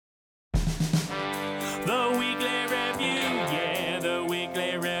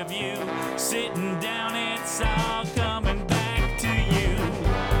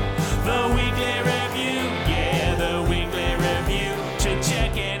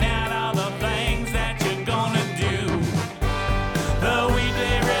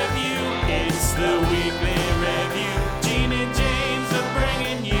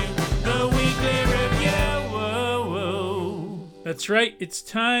That's right. It's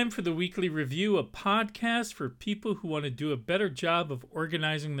time for the Weekly Review, a podcast for people who want to do a better job of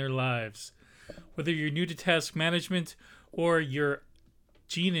organizing their lives. Whether you're new to task management or you're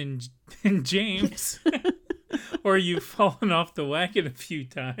Gene and James, or you've fallen off the wagon a few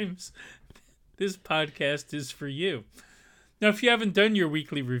times, this podcast is for you. Now, if you haven't done your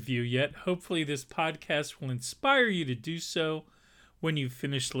weekly review yet, hopefully this podcast will inspire you to do so when you've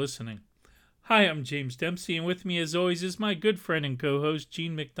finished listening. Hi, I'm James Dempsey, and with me as always is my good friend and co-host,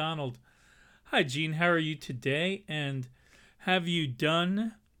 Gene McDonald. Hi, Gene. How are you today? And have you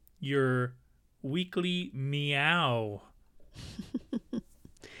done your weekly meow?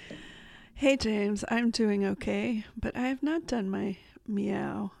 Hey, James. I'm doing okay, but I have not done my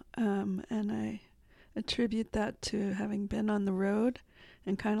meow, and I attribute that to having been on the road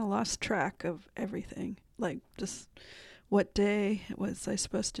and kind of lost track of everything, like just what day was I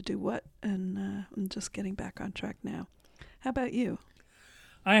supposed to do what, and I'm just getting back on track now. How about you?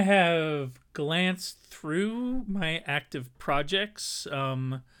 I have glanced through my active projects,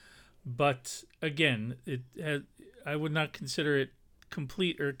 but again, I would not consider it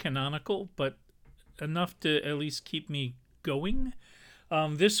complete or canonical, but enough to at least keep me going.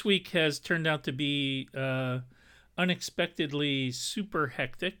 This week has turned out to be unexpectedly super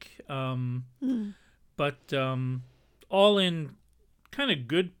hectic, but all in kind of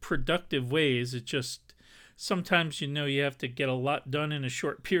good, productive ways. It just sometimes you have to get a lot done in a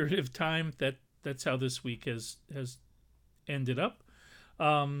short period of time. That's how this week has ended up.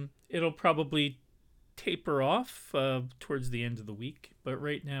 It'll probably taper off towards the end of the week, but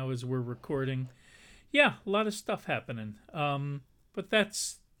right now as we're recording, a lot of stuff happening. But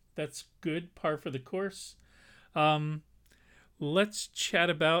that's good, par for the course. Let's chat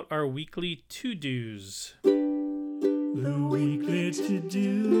about our weekly to-dos. The weekly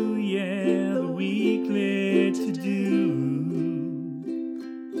to-do, the weekly to-do.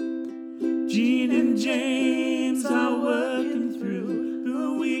 Gene and James are working through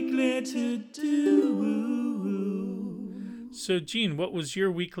the weekly to-do. So, Gene, what was your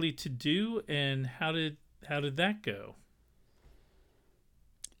weekly to-do, and how did that go?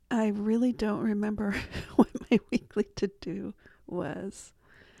 I really don't remember what my weekly to-do was.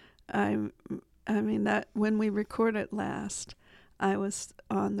 I mean, that when we recorded last, I was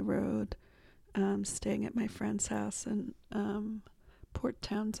on the road, staying at my friend's house in Port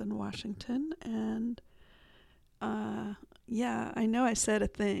Townsend, Washington, and I know I said a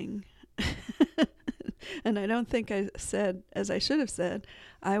thing, and I don't think I said, as I should have said,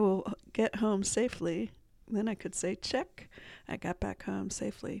 I will get home safely. Then I could say, check, I got back home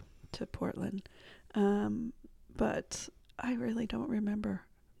safely to Portland, but I really don't remember,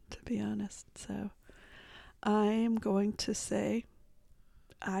 to be honest. So I'm going to say,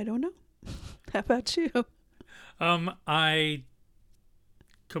 I don't know. How about you? I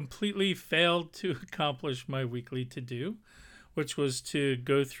completely failed to accomplish my weekly to-do, which was to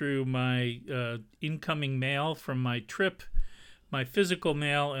go through my incoming mail from my trip, my physical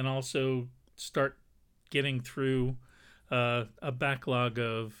mail, and also start getting through a backlog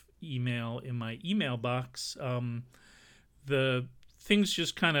of email in my email box. The things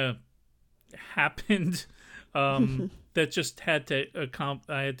just kind of happened that just had to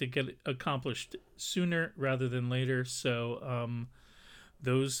I had to get accomplished sooner rather than later. So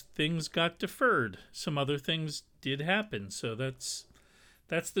those things got deferred. Some other things did happen. So that's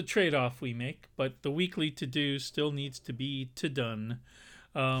the trade-off we make. But the weekly to-do still needs to be to-done.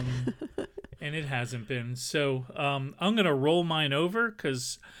 And it hasn't been. So I'm going to roll mine over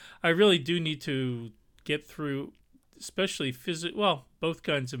because I really do need to get through, especially both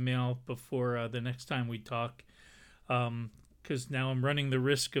kinds of mail before the next time we talk. Because now I'm running the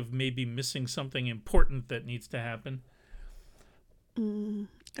risk of maybe missing something important that needs to happen. And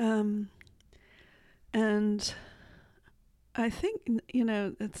I think,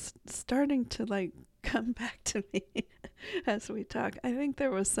 it's starting to come back to me as we talk. I think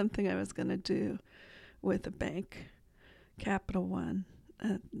there was something I was going to do with a bank, Capital One.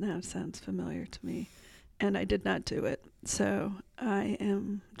 Now sounds familiar to me. And I did not do it. So I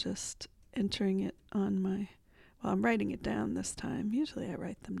am just entering it on I'm writing it down this time. Usually I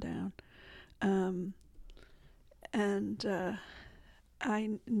write them down. And I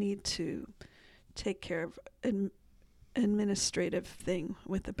need to take care of an administrative thing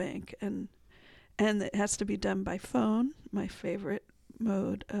with the bank. And it has to be done by phone, my favorite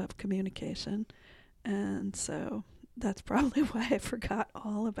mode of communication. And so that's probably why I forgot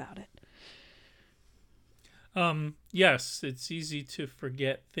all about it. Yes, it's easy to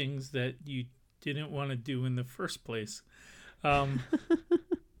forget things that you didn't want to do in the first place.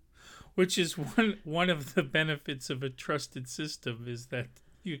 which is one of the benefits of a trusted system is that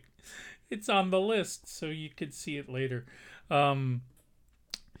it's on the list, so you could see it later. Um,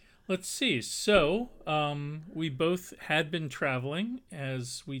 let's see. So we both had been traveling,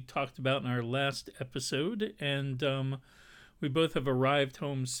 as we talked about in our last episode, and we both have arrived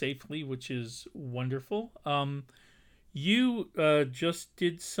home safely, which is wonderful. You just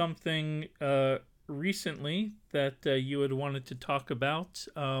did something recently that you had wanted to talk about.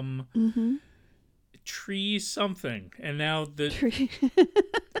 Mm-hmm. Tree something, and now the Tree.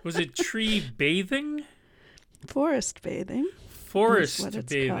 was it tree bathing? Forest bathing is Forest what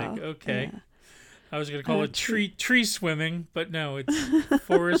it's bathing. called. Okay, Yeah. I was going to call it tree swimming, but no, it's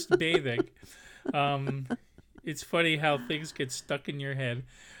forest bathing. It's funny how things get stuck in your head.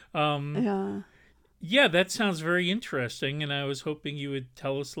 Yeah. Yeah, that sounds very interesting, and I was hoping you would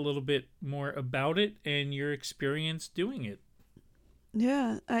tell us a little bit more about it and your experience doing it.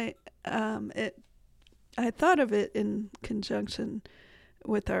 Yeah. I thought of it in conjunction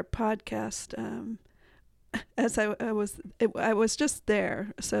with our podcast. As I was just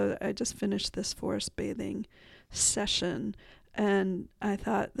there, so I just finished this forest bathing session, and I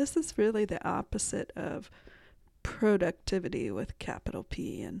thought this is really the opposite of productivity with capital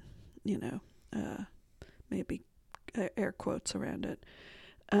P, and you know, maybe air quotes around it.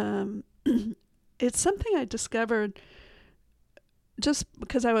 Um, it's something I discovered just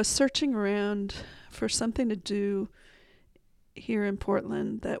because I was searching around for something to do here in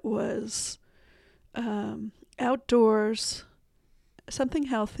Portland that was outdoors, something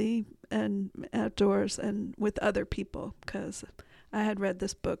healthy and outdoors and with other people, because I had read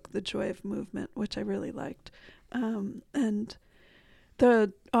this book, The Joy of Movement, which I really liked. And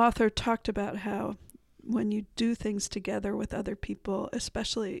the author talked about how when you do things together with other people,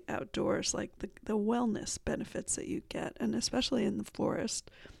 especially outdoors, like the wellness benefits that you get, and especially in the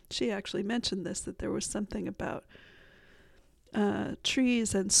forest, she actually mentioned this, that there was something about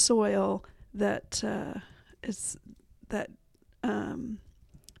trees and soil that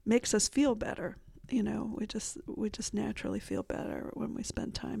makes us feel better. You know, we just naturally feel better when we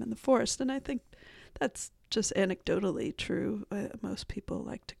spend time in the forest, and I think that's just anecdotally true. Most people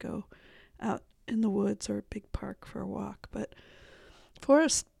like to go out in the woods or a big park for a walk, but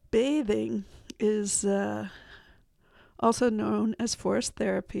forest bathing is also known as forest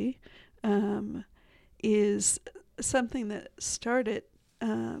therapy. Is something that started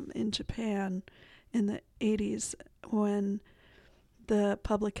in Japan in the 80s when the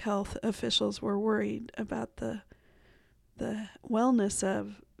public health officials were worried about the wellness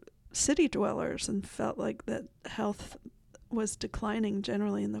of city dwellers and felt like that health was declining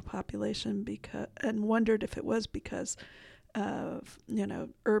generally in the population, and wondered if it was because of the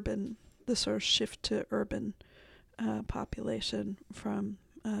sort of shift to urban population from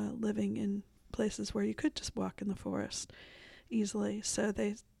living in places where you could just walk in the forest easily. So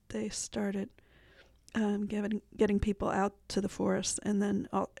they started getting people out to the forest, and then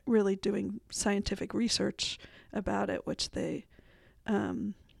really doing scientific research about it, which they've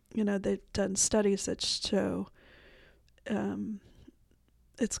done studies that show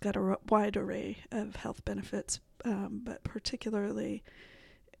it's got a wide array of health benefits, but particularly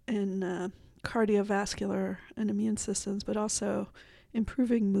in cardiovascular and immune systems, but also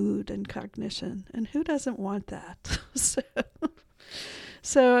improving mood and cognition. And who doesn't want that?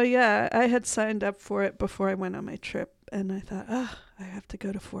 So yeah, I had signed up for it before I went on my trip, and I thought, I have to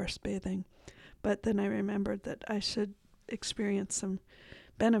go to forest bathing. But then I remembered that I should experience some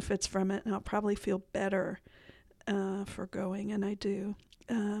benefits from it, and I'll probably feel better for going, and I do.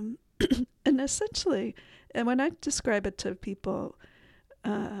 And essentially, and when I describe it to people,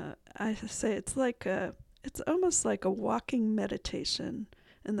 I say it's almost like a walking meditation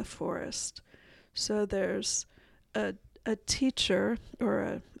in the forest. So there's a teacher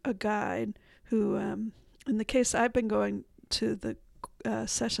or a guide who, in the case I've been going to the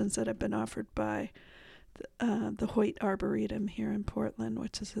sessions that have been offered by the Hoyt Arboretum here in Portland,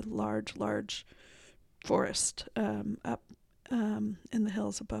 which is a large forest up in the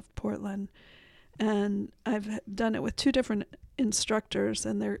hills above Portland. And I've done it with two different instructors,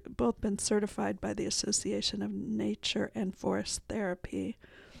 and they're both been certified by the Association of Nature and Forest Therapy.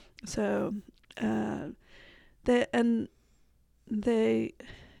 So they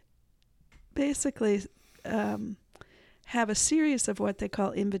basically have a series of what they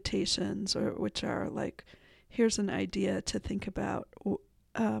call invitations, or which are like, here's an idea to think about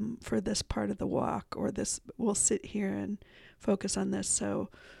for this part of the walk, or this, we'll sit here and focus on this. So,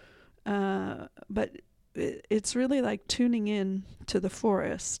 but it's really like tuning in to the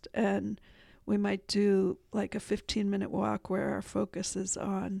forest, and we might do like a 15-minute walk where our focus is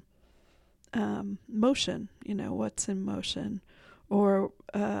on motion, what's in motion, or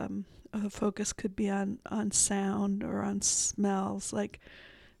a focus could be on sound or on smells, like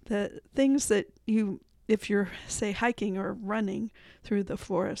the things that if you're, say, hiking or running through the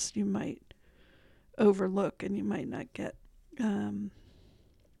forest, you might overlook and you might not get in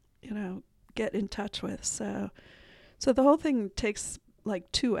touch with. So the whole thing takes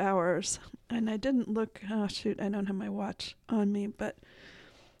like 2 hours, and I didn't look. Oh shoot, I don't have my watch on me, but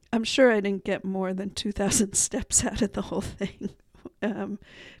I'm sure I didn't get more than 2,000 steps out of the whole thing,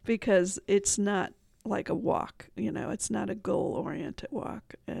 because it's not like a walk. It's not a goal-oriented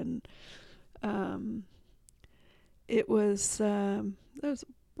walk, and it was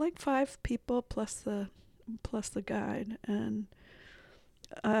like 5 people plus the guide, and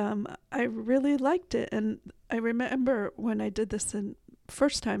I really liked it. And I remember when I did this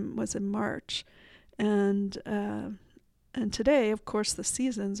first time was in March, and today, of course, the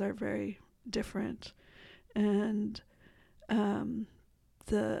seasons are very different, and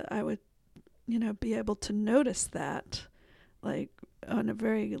I would be able to notice that, like, on a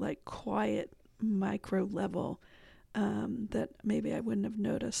very like quiet micro level, that maybe I wouldn't have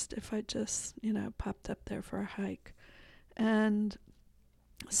noticed if I just popped up there for a hike. And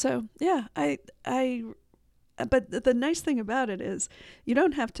so yeah, but the nice thing about it is you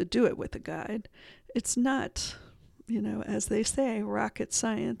don't have to do it with a guide. It's not, as they say, rocket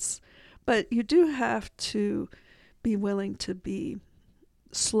science, but you do have to be willing to be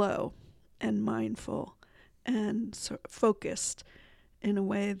slow and mindful and sort of focused in a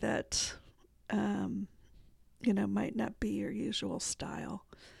way that might not be your usual style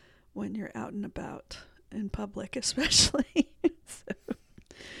when you're out and about in public, especially.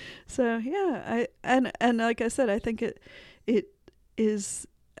 So yeah, and like I said, I think it is.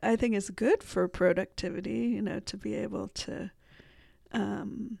 I think it's good for productivity, to be able to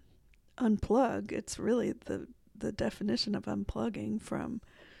unplug. It's really the definition of unplugging from.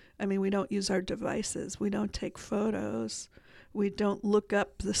 I mean, we don't use our devices. We don't take photos. We don't look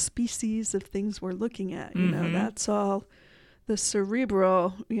up the species of things we're looking at. That's all the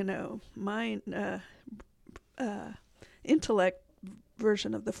cerebral, mind, intellect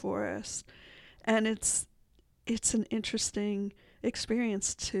version of the forest. And it's an interesting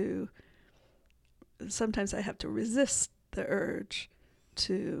experience to. Sometimes I have to resist the urge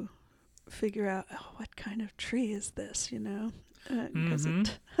to figure out, what kind of tree is this, because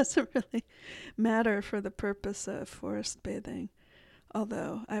it doesn't really matter for the purpose of forest bathing.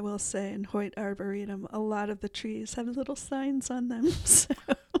 Although I will say in Hoyt Arboretum, a lot of the trees have little signs on them. So.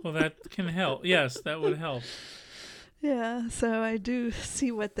 Well, that can help. Yes, that would help. Yeah, so I do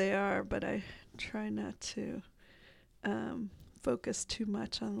see what they are, but I try not to focus too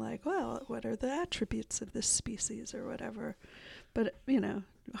much on like, well, what are the attributes of this species or whatever. But,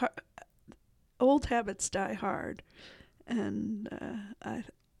 old habits die hard. And I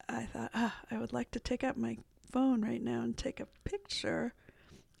thought, I would like to take out my phone right now and take a picture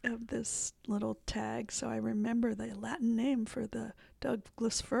of this little tag so I remember the Latin name for the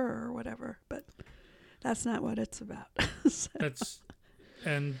Douglas fir or whatever. But that's not what it's about. So. That's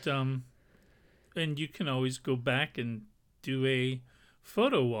and you can always go back and do a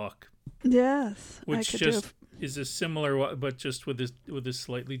photo walk. Yes, which just is a similar, but just with a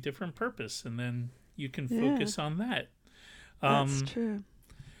slightly different purpose, and then you can focus on that. That's true.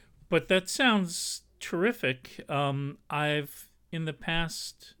 But that sounds terrific. I've in the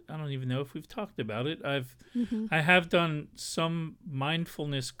past, I don't even know if we've talked about it. I have done some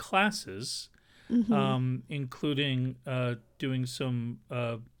mindfulness classes, including doing some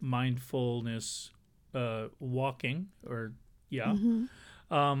mindfulness walking, or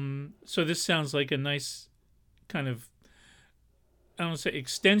so this sounds like a nice kind of, I don't want to say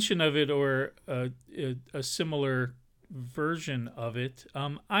extension of it, or a similar version of it.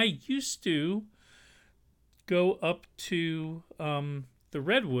 I used to go up to the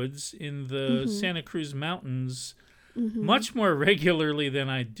redwoods in the Santa Cruz Mountains much more regularly than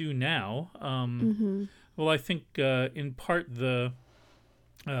I do now. Well, I think in part the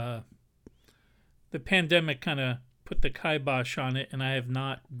pandemic kind of put the kibosh on it, and I have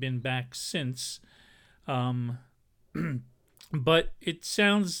not been back since. But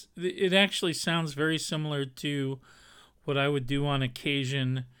it actually sounds very similar to what I would do on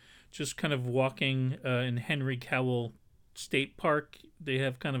occasion, just kind of walking in Henry Cowell State Park. They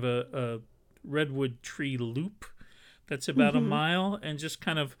have kind of a redwood tree loop that's about a mile, and just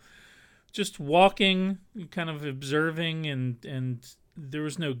walking, kind of observing, and there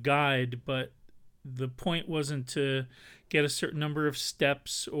was no guide, but the point wasn't to get a certain number of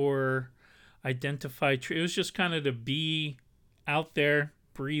steps or identify tree. It was just kind of to be out there,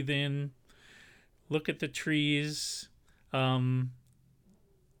 breathe in, look at the trees.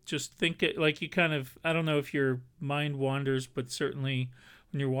 Just think it like you kind of, I don't know if your mind wanders, but certainly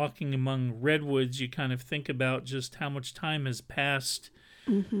when you're walking among redwoods, you kind of think about just how much time has passed.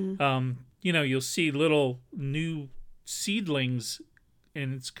 Mm-hmm. You'll see little new seedlings,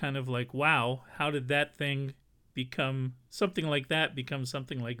 and it's kind of like, wow, how did that thing become something like that, become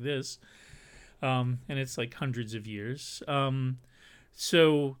something like this? And it's like hundreds of years.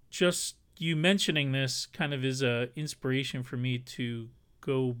 So just you mentioning this kind of is a inspiration for me to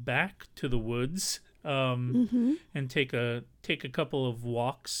go back to the woods Mm-hmm. and take a couple of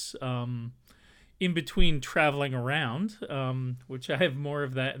walks in between traveling around, which I have more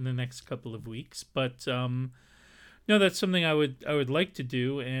of that in the next couple of weeks. But no, that's something I would like to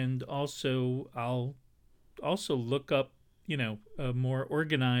do, and also I'll also look up a more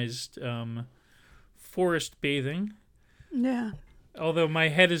organized forest bathing. Yeah. Although my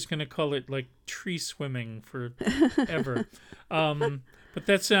head is going to call it like tree swimming forever. But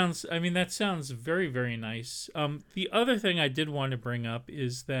that sounds very, very nice. The other thing I did want to bring up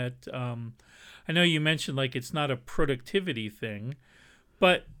is that I know you mentioned like it's not a productivity thing,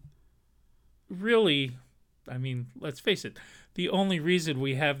 but really, let's face it, the only reason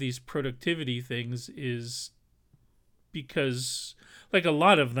we have these productivity things is because, like a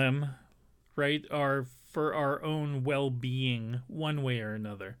lot of them, right, are for our own well-being one way or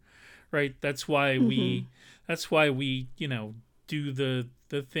another, right? That's why Mm-hmm. we do the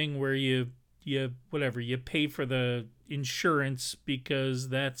thing where you whatever, you pay for the insurance because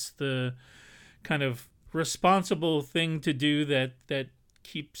that's the kind of responsible thing to do that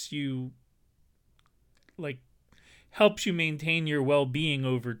keeps you, like, helps you maintain your well-being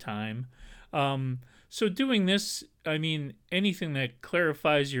over time. So doing this, anything that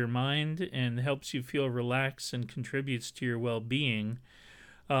clarifies your mind and helps you feel relaxed and contributes to your well-being.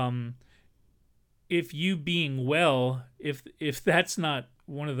 Um, if you being well, if that's not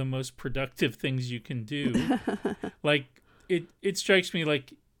one of the most productive things you can do, like it strikes me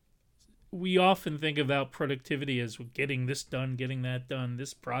like we often think about productivity as getting this done, getting that done,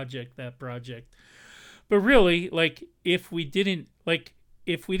 this project, that project. But really, like if we didn't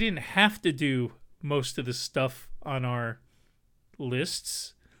have to do most of the stuff on our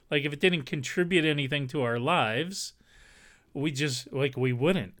lists, like if it didn't contribute anything to our lives, we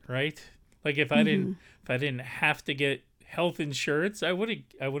wouldn't, right? Like Mm-hmm. if I didn't have to get health insurance, I wouldn't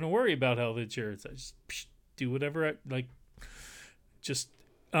worry about health insurance. I just do whatever I like. Just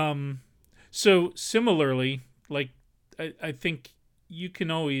so similarly, like I think you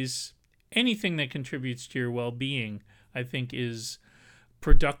can always, anything that contributes to your well-being, I think is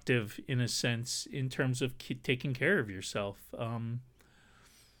productive in a sense in terms of taking care of yourself. And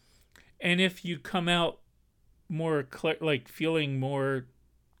if you come out more like feeling more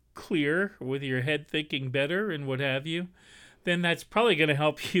clear with your head thinking better and what have you, then that's probably going to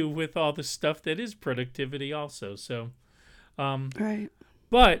help you with all the stuff that is productivity also. So, um, Right.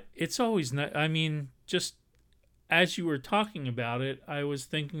 but it's always not, just as you were talking about it, I was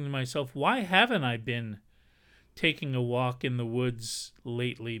thinking to myself, why haven't I been taking a walk in the woods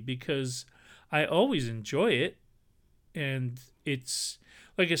lately? Because I always enjoy it, and it's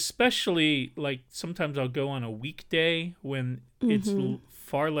like, especially like sometimes I'll go on a weekday when it's Mm-hmm.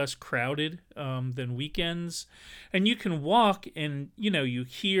 far less crowded than weekends, and you can walk and you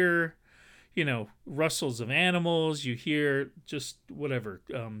hear rustles of animals, you hear just whatever,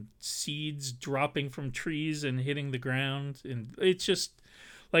 seeds dropping from trees and hitting the ground, and it's just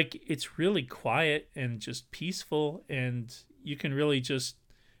like it's really quiet and just peaceful, and you can really just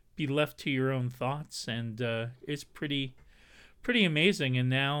be left to your own thoughts, and it's pretty amazing. And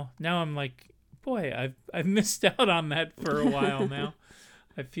now I'm like, boy, I've missed out on that for a while now.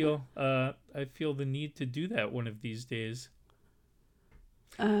 I feel the need to do that one of these days.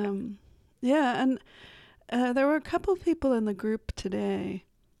 um, yeah, and there were a couple people in the group today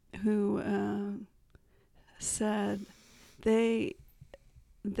who said they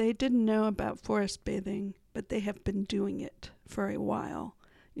they didn't know about forest bathing, but they have been doing it for a while,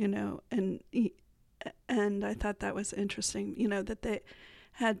 and I thought that was interesting, that they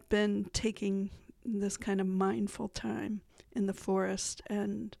had been taking this kind of mindful time in the forest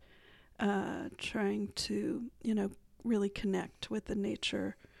and trying to, really connect with the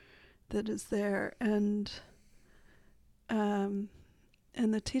nature that is there. Um,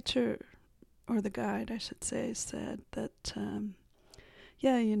 and the teacher, or the guide, I should say, said that,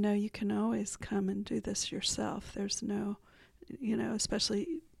 yeah, you can always come and do this yourself. There's no,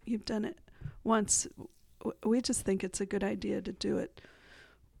 especially you've done it once. We just think it's a good idea to do it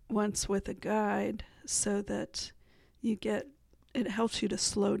once with a guide so that it helps you to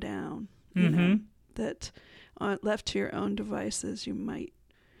slow down, Mm-hmm. that left to your own devices, you might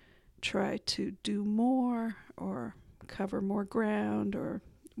try to do more or cover more ground or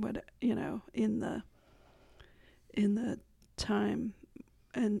what, in the time.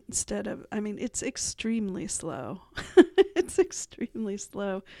 And instead of, it's extremely slow. It's extremely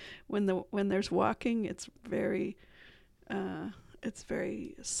slow. When there's walking, it's very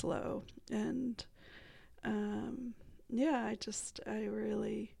slow. And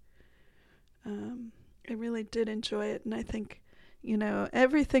I really did enjoy it. And I think,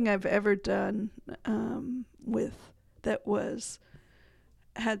 everything I've ever done with that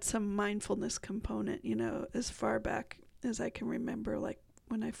had some mindfulness component, as far back as I can remember, like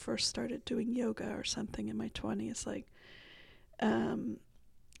when I first started doing yoga or something in my 20s, like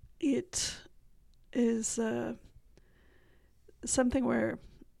it is something where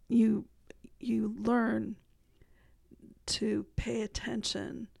you learn to pay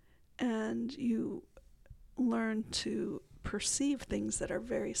attention, and you learn to perceive things that are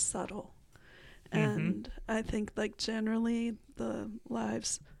very subtle. And I think, like, generally the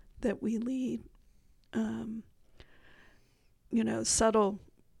lives that we lead, subtle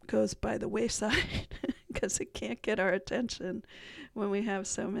goes by the wayside because it can't get our attention when we have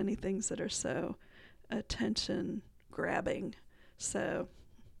so many things that are so attention grabbing. So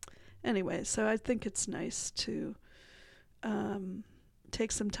anyway, so I think it's nice to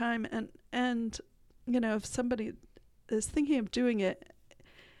take some time, and if somebody is thinking of doing it,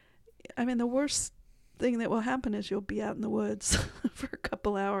 the worst thing that will happen is you'll be out in the woods for a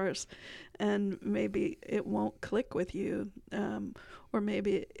couple hours, and maybe it won't click with you, or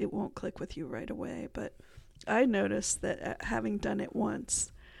maybe it won't click with you right away. But I noticed that having done it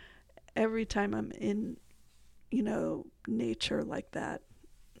once, every time I'm in, nature like that,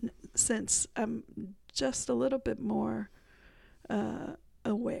 since I'm just a little bit more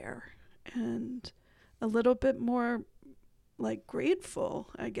aware and a little bit more like grateful,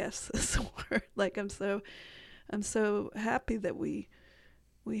 I guess is the word. Like I'm so happy that we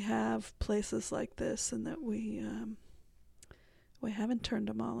have places like this, and that we haven't turned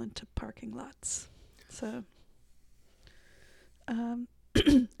them all into parking lots. So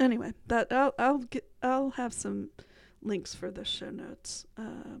anyway, that I'll have some links for the show notes.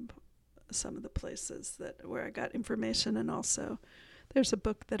 Some of the places where I got information, and also there's a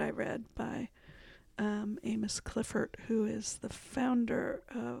book that I read by Amos Clifford, who is the founder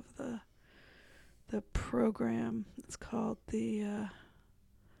of the program. It's called the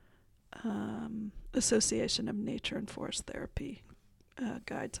Association of Nature and Forest Therapy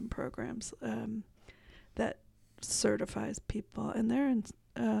Guides and Programs that certifies people, and they're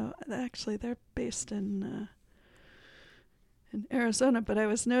based in Arizona. But I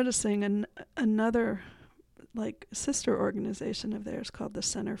was noticing another like sister organization of theirs called the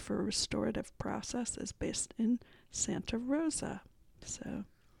Center for Restorative Process is based in Santa Rosa. So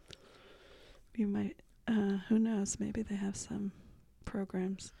you might, who knows, maybe they have some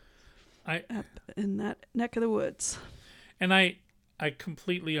programs up in that neck of the woods. And I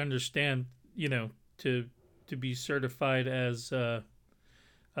completely understand, to be certified as a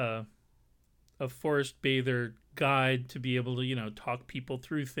forest bather guide, to be able to, talk people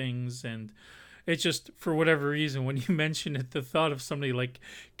through things. And it's just, for whatever reason, when you mention it, the thought of somebody like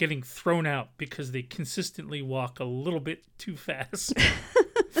getting thrown out because they consistently walk a little bit too fast.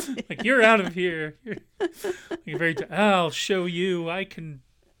 Like, you're out of here. I'll show you. I can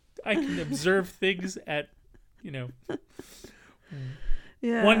observe things at,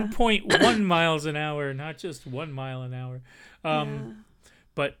 1.1 miles an hour, not just 1 mile an hour.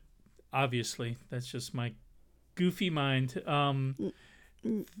 But obviously, that's just my goofy mind.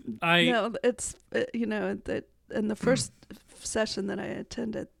 No, it's that in the first session that I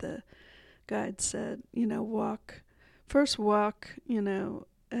attended, the guide said, walk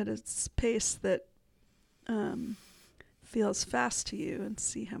at a pace that feels fast to you, and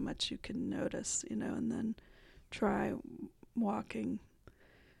see how much you can notice, and then try walking,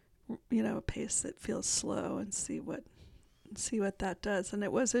 a pace that feels slow, and see what that does. And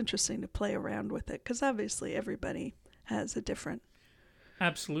it was interesting to play around with it, because obviously everybody has a different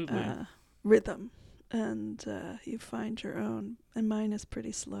absolutely rhythm, and you find your own, and mine is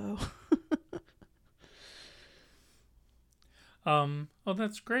pretty slow. Oh,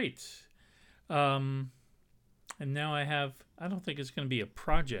 that's great. And now I don't think it's going to be a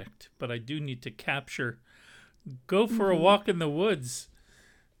project, but I do need to capture, go for a walk in the woods,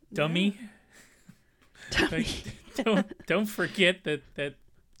 dummy. Dummy. Don't forget that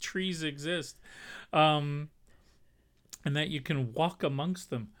trees exist. And that you can walk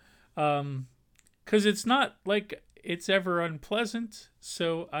amongst them. Because it's not like it's ever unpleasant.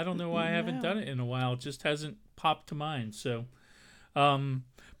 So I don't know why I haven't done it in a while. It just hasn't popped to mind. So, but I'm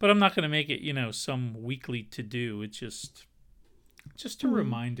not going to make it, some weekly to do. It's just a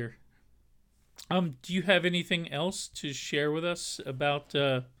reminder. Do you have anything else to share with us about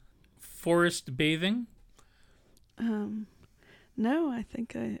forest bathing? No, I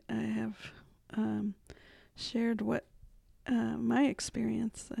think I have shared what my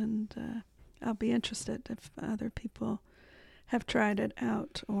experience, and I'll be interested if other people have tried it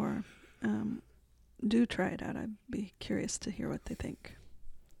out or do try it out. I'd be curious to hear what they think.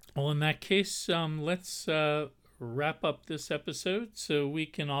 Well, in that case, let's wrap up this episode so we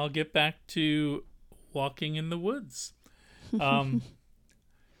can all get back to walking in the woods.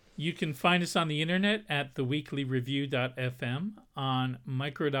 You can find us on the internet at theweeklyreview.fm. On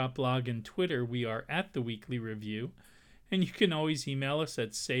micro.blog and Twitter, we are at The Weekly Review. And you can always email us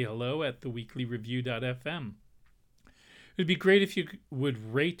at sayhello@theweeklyreview.fm. It'd be great if you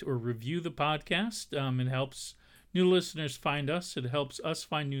would rate or review the podcast. It helps new listeners find us. It helps us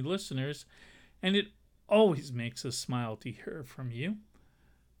find new listeners. And it always makes us smile to hear from you.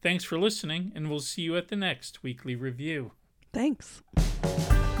 Thanks for listening, and we'll see you at the next Weekly Review. Thanks.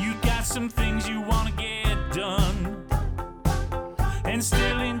 You got some things you want to get done and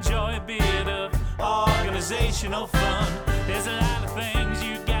still enjoy a bit of organizational fun. There's a lot of things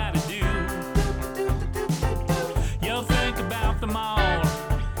you got